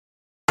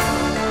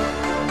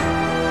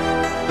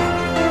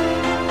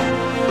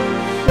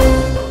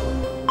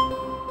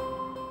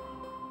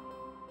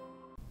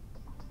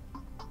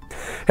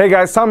Hey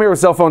guys, Tom here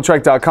with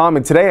cellphonetrek.com,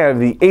 and today I have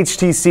the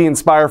HTC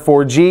Inspire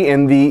 4G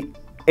and the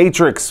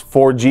Atrix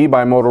 4G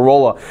by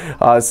Motorola.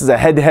 This is a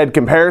head-to-head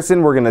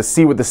comparison. We're going to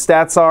see what the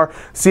stats are,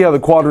 see how the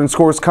quadrant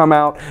scores come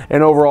out,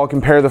 and overall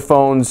compare the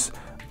phones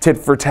tit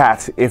for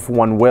tat, if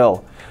one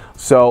will.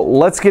 So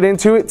let's get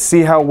into it,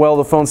 see how well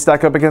the phones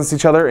stack up against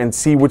each other, and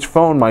see which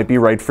phone might be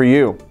right for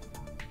you.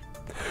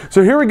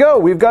 So here we go.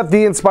 We've got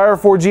the Inspire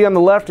 4G on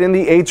the left and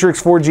the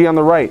Atrix 4G on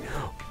the right.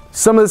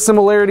 Some of the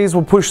similarities,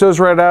 we'll push those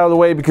right out of the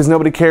way because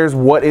nobody cares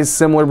what is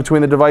similar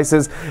between the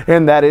devices,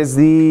 and that is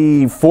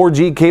the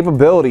 4G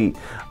capability.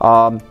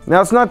 Now,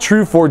 it's not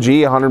true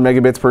 4G, 100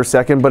 megabits per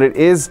second, but it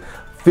is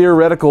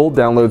theoretical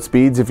download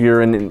speeds if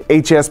you're in an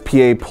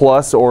HSPA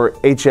plus or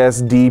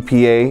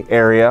HSDPA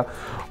area.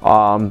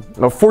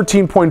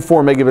 14.4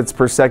 megabits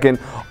per second.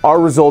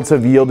 Our results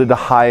have yielded the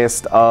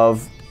highest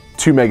of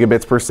 2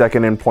 megabits per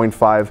second and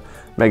 0.5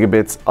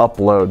 megabits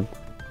upload.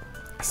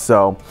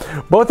 So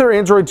both are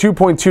Android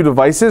 2.2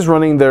 devices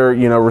running their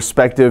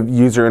respective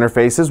user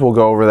interfaces. We'll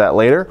go over that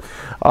later.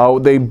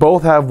 They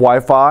both have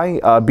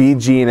Wi-Fi, B,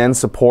 G, and N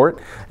support,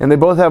 and they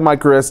both have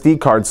micro SD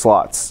card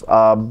slots.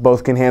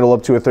 Both can handle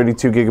up to a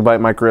 32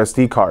 gigabyte micro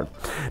SD card.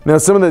 Now,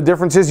 some of the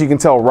differences you can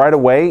tell right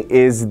away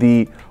is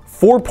the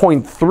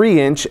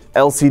 4.3-inch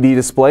LCD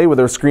display with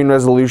a screen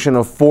resolution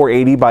of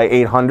 480 by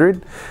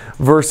 800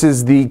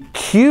 versus the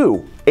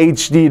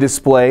QHD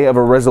display of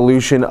a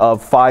resolution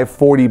of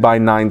 540 by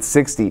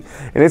 960,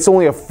 and it's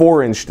only a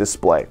 4-inch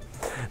display.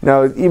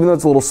 Now, even though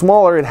it's a little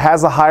smaller, it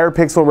has a higher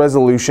pixel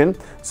resolution,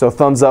 so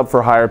thumbs up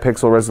for higher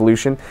pixel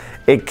resolution.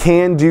 It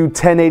can do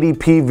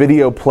 1080p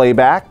video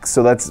playback,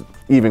 so that's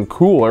even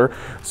cooler.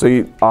 So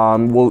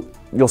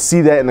you'll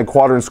see that in the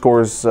quadrant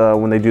scores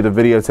when they do the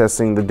video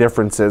testing, the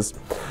differences.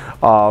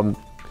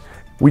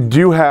 We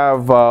do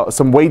have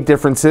some weight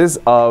differences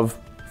of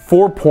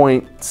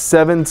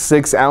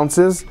 4.76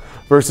 ounces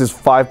versus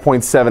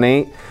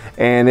 5.78,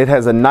 and it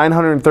has a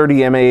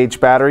 930 mAh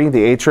battery, the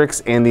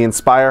Atrix, and the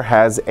Inspire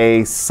has a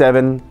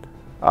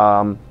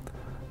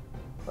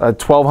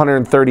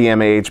 1230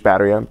 mAh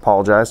battery. I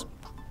apologize.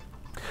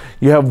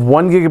 You have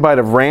 1 gigabyte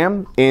of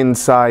RAM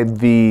inside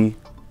the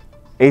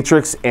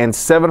Atrix and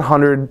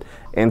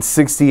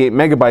 768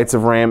 megabytes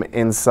of RAM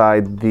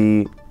inside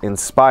the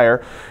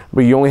Inspire,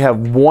 but you only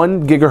have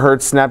 1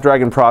 gigahertz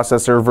Snapdragon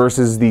processor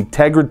versus the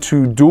Tegra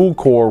 2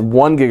 dual-core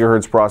 1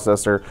 gigahertz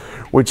processor,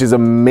 which is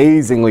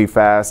amazingly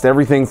fast.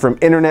 Everything from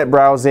internet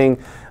browsing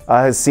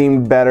has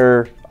seemed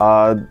better.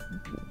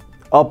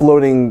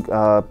 Uploading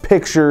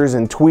pictures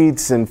and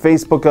tweets and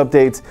Facebook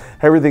updates,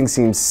 everything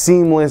seems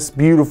seamless,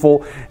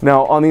 beautiful.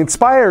 Now on the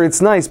Inspire, it's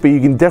nice, but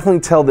you can definitely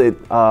tell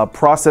that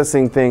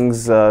processing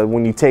things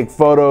when you take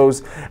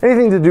photos,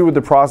 anything to do with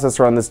the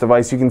processor on this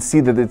device, you can see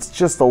that it's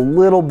just a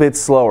little bit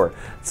slower.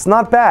 It's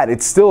not bad.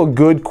 It's still a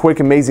good, quick,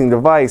 amazing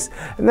device,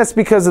 and that's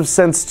because of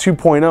Sense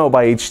 2.0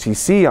 by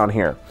HTC on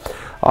here.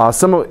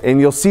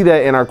 And you'll see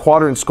that in our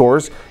quadrant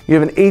scores. You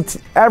have an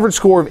average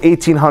score of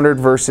 1800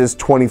 versus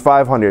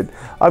 2500.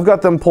 I've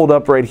got them pulled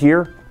up right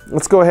here.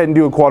 Let's go ahead and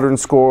do a quadrant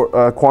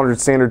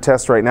standard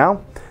test right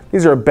now.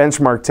 These are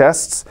benchmark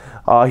tests.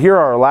 Here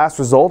are our last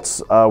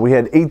results. We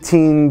had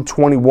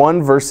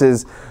 1821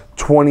 versus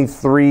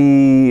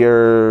 23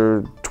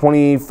 or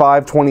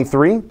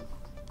 2523.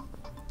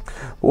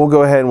 We'll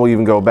go ahead and we'll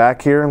even go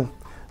back here.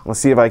 Let's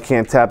see if I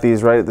can't tap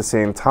these right at the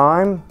same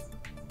time.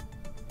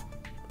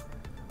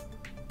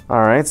 All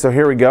right, so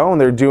here we go,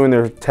 and they're doing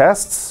their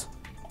tests.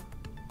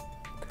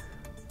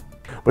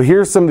 But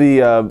here's some of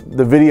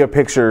the video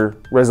picture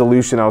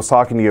resolution I was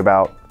talking to you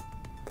about.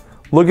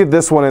 Look at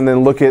this one and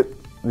then look at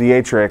the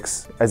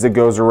Atrix as it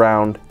goes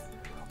around.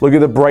 Look at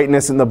the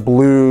brightness and the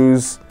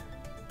blues,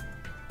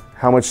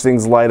 how much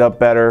things light up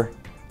better.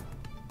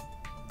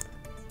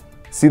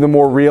 See the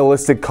more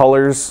realistic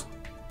colors?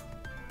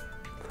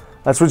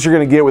 That's what you're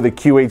going to get with a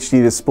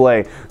QHD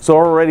display. So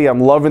already I'm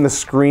loving the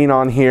screen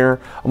on here.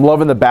 I'm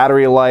loving the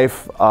battery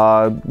life.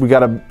 We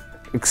got an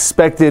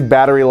expected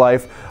battery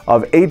life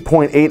of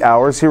 8.8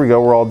 hours. Here we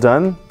go, we're all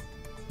done.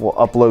 We'll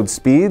upload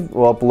speed,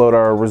 we'll upload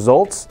our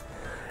results.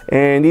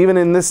 And even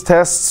in this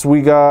test,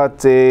 we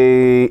got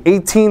a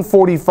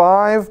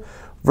 1845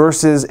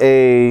 versus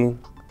a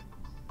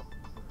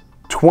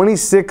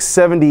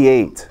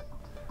 2678.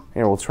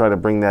 Here, we'll try to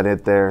bring that in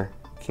there.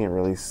 Can't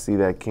really see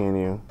that, can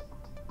you?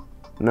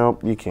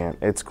 Nope, you can't.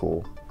 It's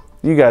cool.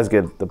 You guys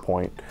get the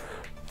point.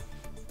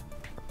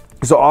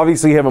 So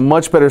obviously you have a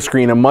much better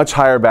screen, a much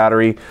higher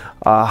battery,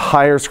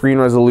 higher screen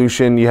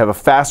resolution, you have a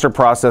faster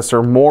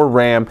processor, more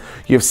RAM,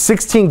 you have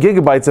 16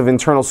 gigabytes of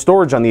internal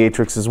storage on the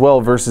Atrix as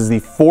well versus the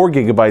 4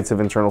 gigabytes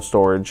of internal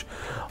storage.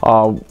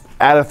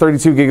 Add a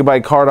 32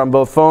 gigabyte card on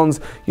both phones,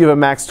 you have a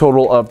max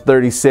total of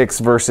 36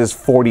 versus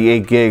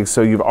 48 gigs,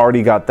 so you've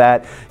already got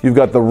that. You've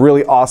got the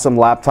really awesome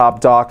laptop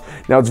dock.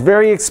 Now it's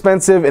very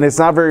expensive and it's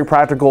not very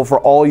practical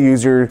for all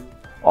users,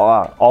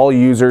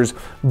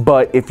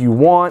 but if you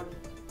want,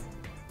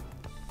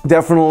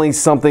 definitely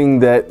something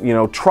that,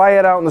 try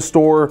it out in the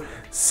store,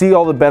 see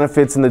all the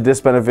benefits and the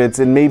disbenefits,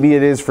 and maybe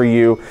it is for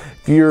you.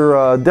 If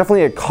you're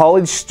definitely a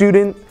college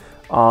student,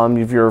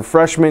 If you're a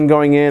freshman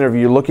going in, or if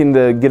you're looking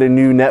to get a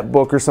new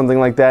netbook or something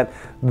like that,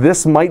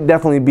 this might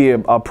definitely be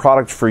a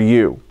product for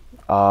you.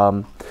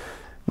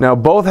 Now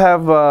both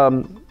have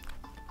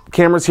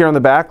cameras here on the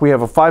back. We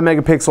have a 5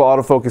 megapixel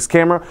autofocus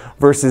camera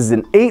versus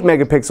an 8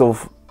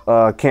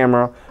 megapixel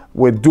camera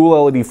with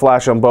dual LED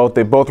flash on both.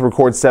 They both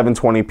record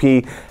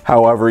 720p.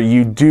 However,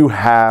 you do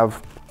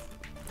have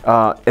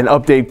an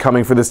update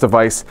coming for this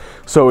device,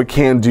 so it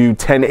can do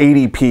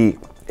 1080p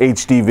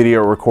HD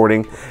video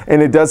recording,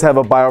 and it does have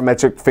a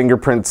biometric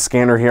fingerprint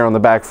scanner here on the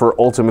back for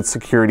ultimate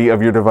security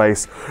of your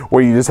device,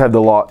 where you just have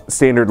the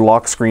standard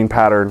lock screen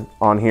pattern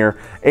on here,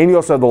 and you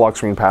also have the lock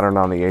screen pattern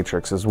on the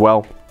Atrix as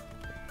well.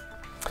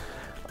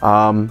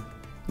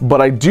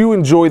 But I do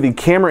enjoy the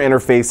camera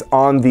interface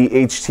on the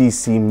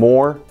HTC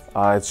more.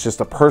 It's just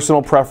a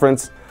personal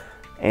preference,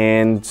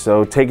 and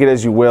so take it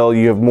as you will.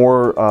 You have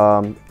more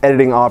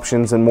editing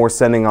options and more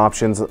sending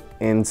options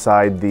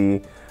inside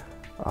the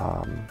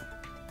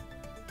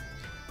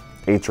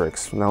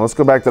Atrix. Now let's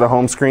go back to the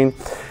home screen.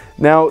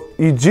 Now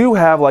you do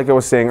have, like I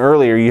was saying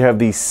earlier, you have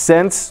the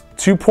Sense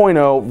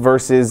 2.0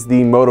 versus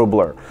the Moto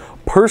Blur.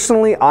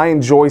 Personally, I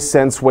enjoy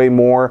Sense way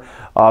more.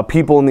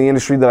 People in the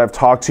industry that I've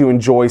talked to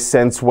enjoy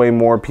Sense way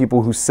more.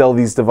 People who sell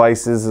these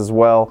devices as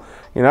well.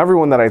 You know,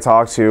 everyone that I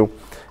talk to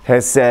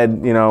has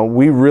said, you know,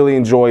 we really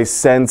enjoy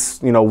Sense,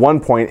 you know,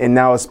 1.0, and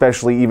now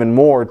especially even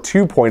more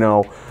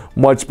 2.0,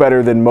 much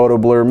better than Moto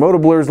Blur. Moto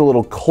Blur is a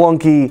little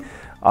clunky.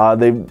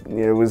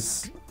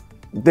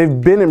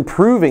 They've been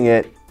improving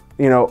it,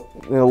 you know,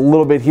 a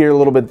little bit here, a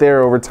little bit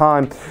there over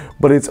time,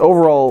 but its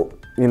overall,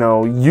 you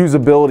know,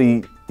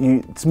 usability,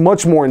 it's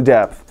much more in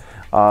depth.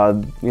 You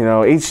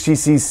know,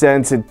 HTC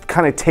Sense, it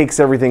kind of takes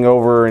everything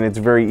over, and it's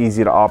very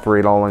easy to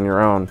operate all on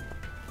your own.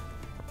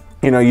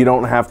 You know, you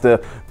don't have to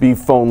be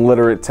phone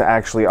literate to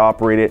actually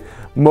operate it.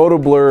 Moto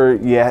Blur,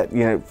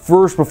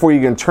 first before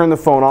you can turn the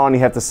phone on, you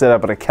have to set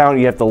up an account.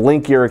 You have to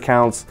link your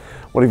accounts.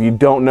 What if you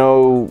don't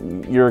know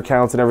your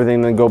accounts and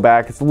everything, then go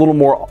back? It's a little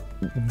more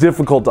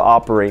difficult to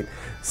operate.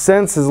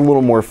 Sense is a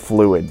little more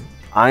fluid.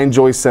 I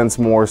enjoy Sense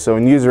more, so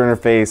in user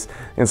interface,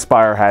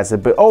 Inspire has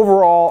it. But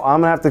overall,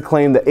 I'm gonna have to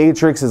claim the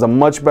Atrix is a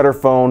much better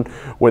phone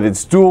with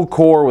its dual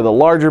core, with a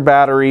larger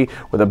battery,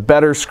 with a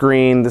better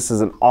screen. This is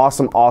an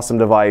awesome, awesome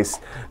device.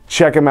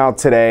 Check them out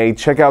today.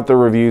 Check out the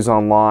reviews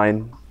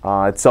online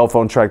at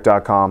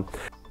cellphonetrek.com.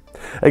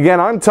 Again,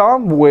 I'm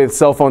Tom with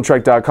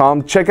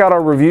cellphonetrek.com. Check out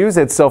our reviews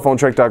at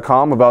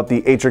cellphonetrek.com about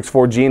the Atrix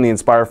 4G and the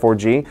Inspire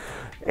 4G.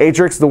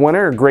 Atrix the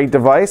winner, a great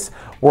device.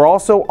 We're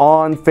also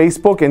on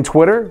Facebook and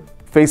Twitter.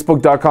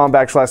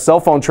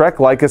 Facebook.com/cellphonetrek.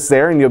 Like us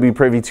there and you'll be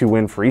privy to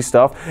win free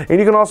stuff. And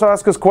you can also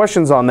ask us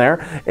questions on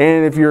there.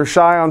 And if you're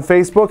shy on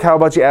Facebook, how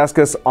about you ask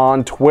us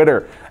on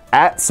Twitter?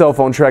 At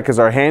cellphonetrek is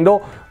our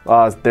handle.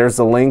 There's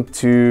the link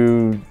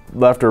to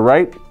left or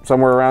right,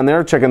 somewhere around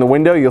there. Check in the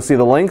window, you'll see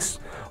the links.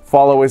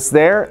 Follow us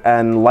there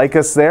and like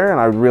us there, and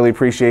I really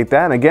appreciate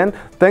that. And again,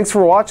 thanks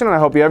for watching, and I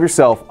hope you have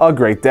yourself a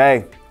great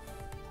day.